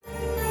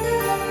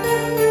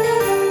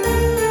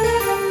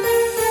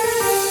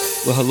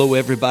Well, hello,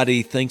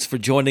 everybody. Thanks for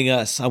joining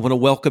us. I want to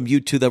welcome you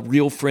to the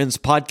Real Friends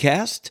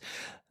podcast.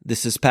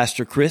 This is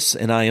Pastor Chris,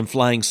 and I am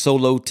flying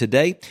solo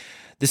today.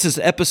 This is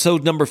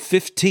episode number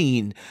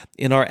 15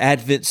 in our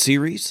Advent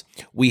series.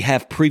 We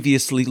have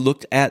previously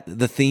looked at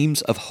the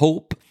themes of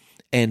hope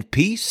and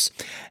peace,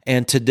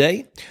 and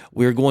today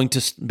we're going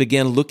to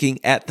begin looking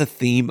at the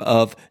theme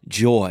of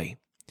joy.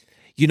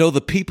 You know, the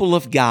people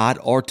of God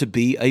are to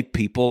be a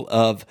people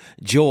of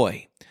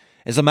joy.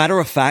 As a matter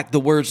of fact, the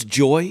words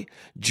joy,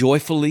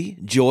 joyfully,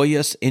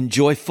 joyous, and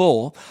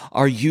joyful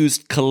are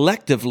used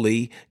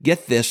collectively,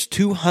 get this,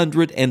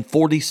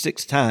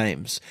 246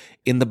 times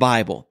in the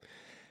Bible.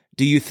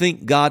 Do you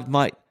think God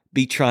might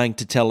be trying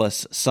to tell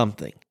us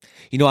something?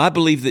 You know, I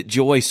believe that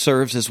joy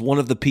serves as one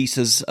of the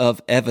pieces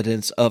of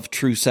evidence of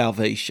true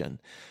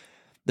salvation.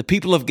 The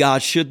people of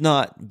God should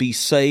not be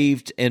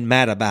saved and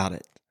mad about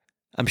it.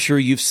 I'm sure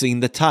you've seen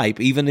the type.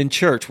 Even in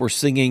church, we're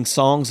singing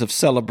songs of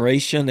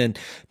celebration, and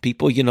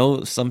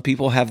people, some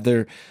people have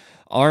their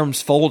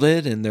arms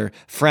folded and their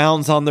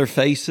frowns on their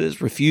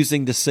faces,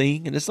 refusing to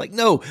sing. And it's like,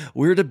 no,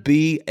 we're to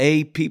be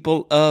a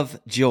people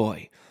of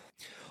joy.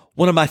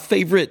 One of my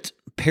favorite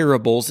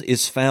parables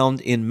is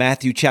found in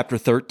Matthew chapter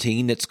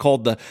 13. It's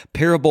called the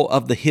parable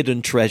of the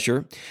hidden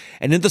treasure.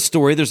 And in the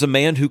story, there's a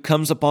man who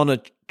comes upon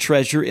a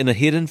treasure in a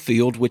hidden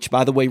field, which,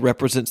 by the way,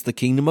 represents the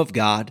kingdom of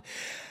God.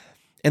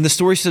 And the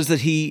story says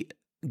that he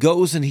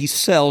goes and he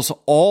sells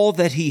all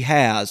that he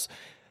has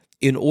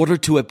in order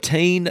to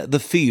obtain the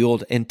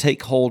field and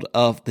take hold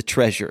of the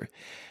treasure.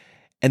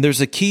 And there's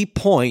a key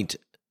point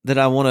that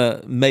I want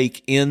to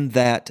make in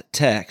that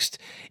text.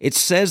 It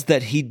says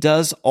that he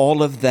does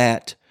all of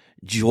that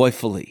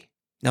joyfully.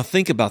 Now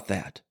think about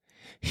that.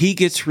 He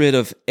gets rid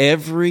of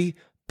every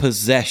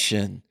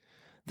possession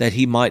that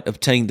he might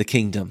obtain the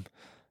kingdom,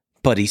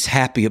 but he's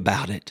happy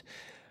about it,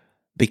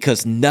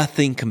 because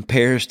nothing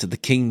compares to the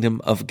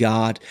kingdom of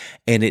God,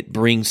 and it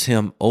brings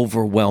him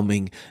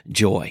overwhelming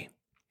joy.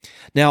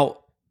 Now,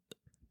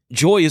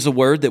 joy is a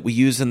word that we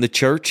use in the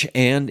church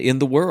and in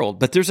the world,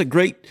 but there's a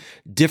great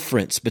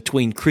difference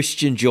between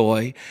Christian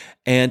joy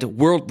and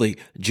worldly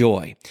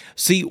joy.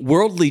 See,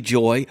 worldly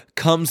joy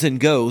comes and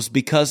goes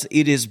because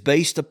it is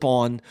based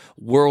upon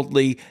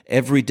worldly,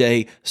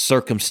 everyday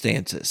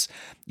circumstances.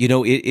 You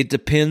know, it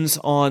depends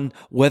on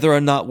whether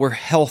or not we're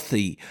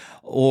healthy,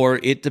 or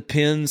it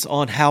depends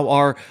on how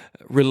our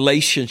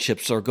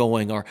relationships are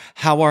going, or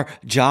how our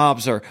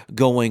jobs are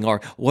going,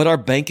 or what our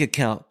bank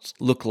accounts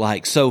look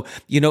like. So,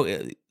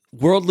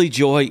 worldly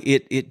joy,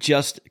 it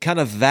just kind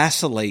of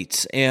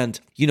vacillates, and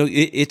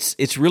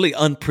it's really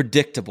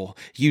unpredictable.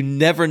 You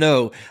never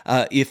know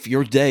if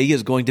your day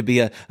is going to be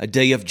a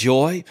day of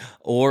joy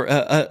or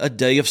a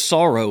day of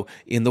sorrow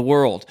in the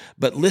world.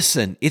 But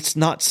listen, it's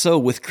not so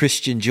with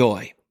Christian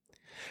joy.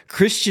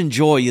 Christian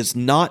joy is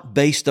not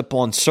based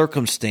upon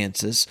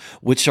circumstances,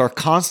 which are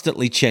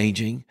constantly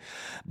changing,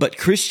 but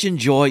Christian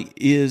joy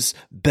is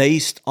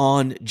based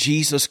on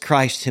Jesus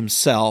Christ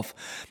himself,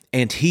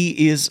 and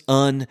he is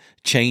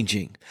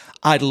unchanging.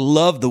 I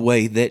love the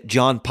way that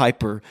John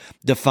Piper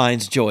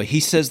defines joy.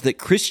 He says that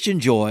Christian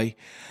joy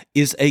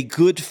is a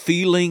good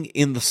feeling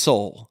in the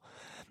soul,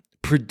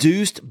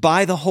 produced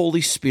by the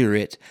Holy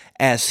Spirit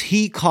as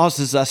he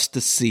causes us to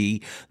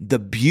see the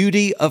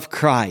beauty of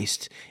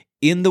Christ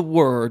in the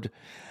Word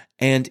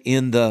and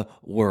in the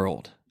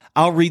world.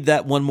 I'll read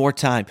that one more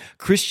time.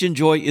 Christian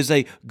joy is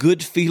a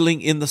good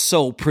feeling in the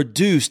soul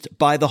produced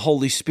by the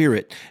Holy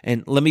Spirit.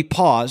 And let me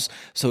pause.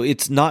 So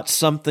it's not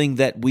something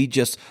that we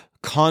just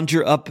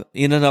conjure up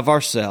in and of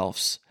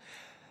ourselves.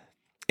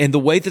 And the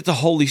way that the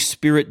Holy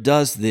Spirit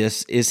does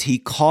this is he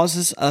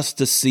causes us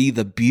to see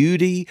the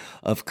beauty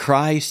of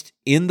Christ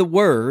in the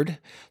Word.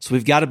 So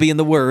we've got to be in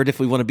the Word if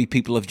we want to be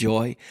people of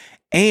joy,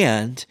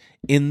 and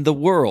in the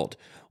world.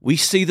 We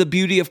see the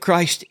beauty of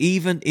Christ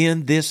even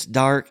in this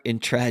dark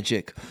and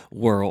tragic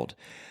world.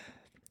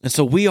 And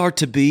so we are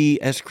to be,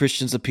 as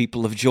Christians, a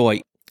people of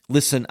joy.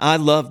 Listen, I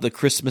love the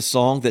Christmas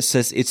song that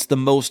says it's the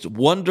most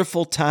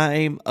wonderful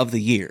time of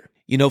the year.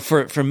 You know,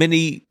 for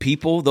many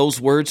people, those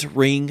words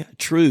ring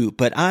true,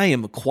 but I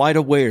am quite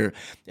aware,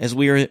 as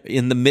we are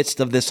in the midst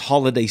of this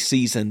holiday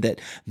season, that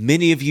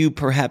many of you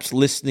perhaps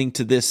listening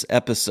to this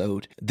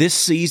episode, this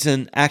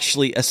season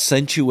actually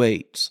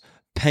accentuates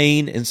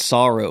pain and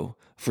sorrow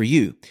for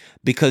you,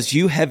 because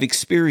you have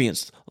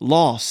experienced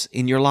loss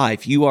in your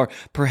life. You are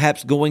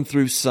perhaps going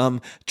through some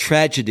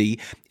tragedy,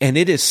 and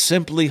it is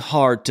simply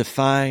hard to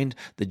find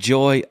the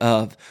joy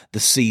of the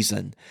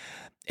season.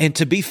 And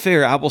to be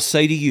fair, I will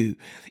say to you,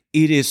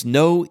 it is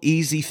no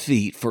easy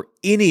feat for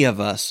any of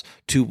us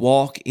to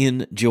walk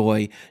in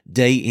joy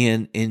day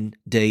in and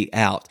day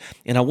out.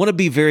 And I want to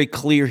be very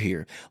clear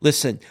here.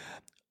 Listen,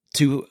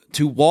 To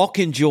walk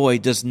in joy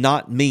does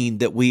not mean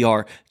that we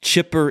are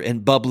chipper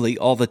and bubbly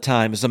all the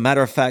time. As a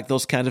matter of fact,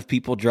 those kind of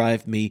people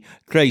drive me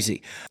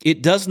crazy.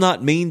 It does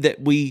not mean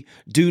that we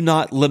do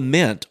not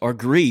lament or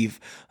grieve.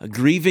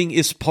 Grieving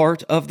is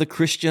part of the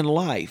Christian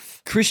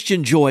life.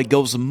 Christian joy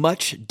goes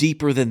much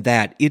deeper than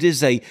that. It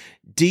is a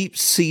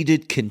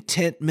deep-seated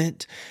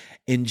contentment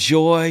and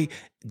joy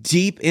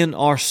deep in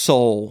our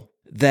soul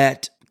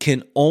that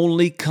can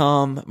only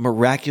come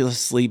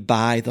miraculously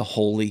by the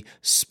Holy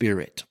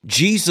Spirit.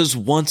 Jesus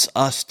wants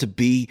us to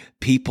be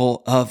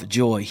people of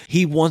joy.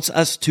 He wants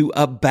us to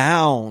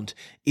abound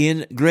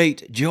in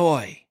great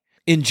joy.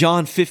 In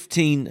John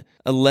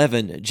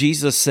 15:11,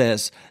 Jesus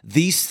says,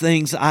 "These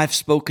things I've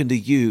spoken to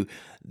you,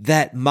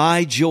 that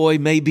my joy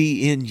may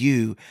be in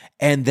you,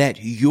 and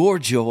that your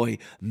joy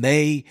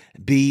may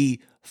be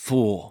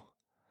full."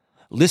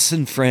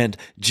 Listen, friend,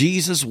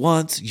 Jesus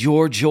wants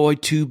your joy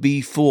to be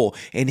full,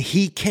 and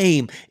He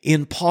came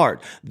in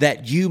part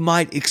that you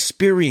might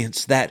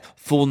experience that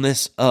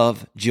fullness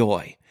of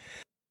joy.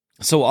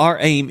 So our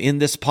aim in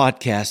this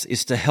podcast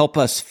is to help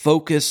us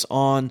focus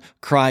on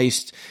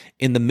Christ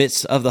in the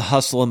midst of the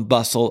hustle and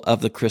bustle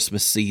of the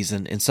Christmas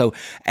season. And so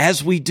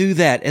as we do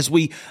that, as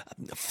we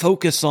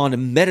focus on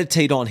and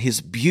meditate on His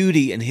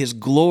beauty and His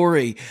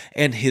glory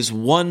and His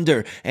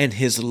wonder and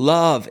His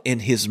love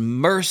and His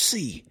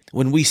mercy,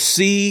 when we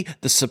see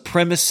the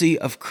supremacy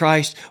of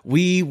Christ,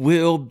 we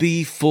will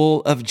be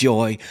full of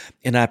joy.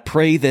 And I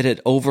pray that it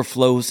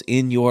overflows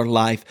in your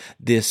life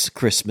this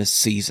Christmas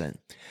season.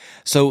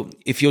 So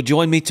if you'll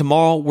join me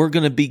tomorrow, we're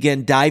going to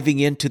begin diving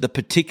into the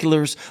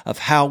particulars of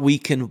how we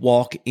can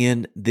walk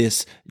in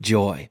this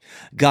joy.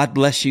 God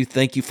bless you.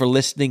 Thank you for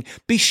listening.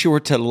 Be sure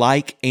to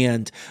like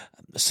and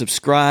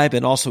subscribe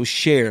and also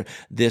share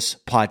this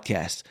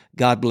podcast.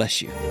 God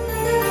bless you.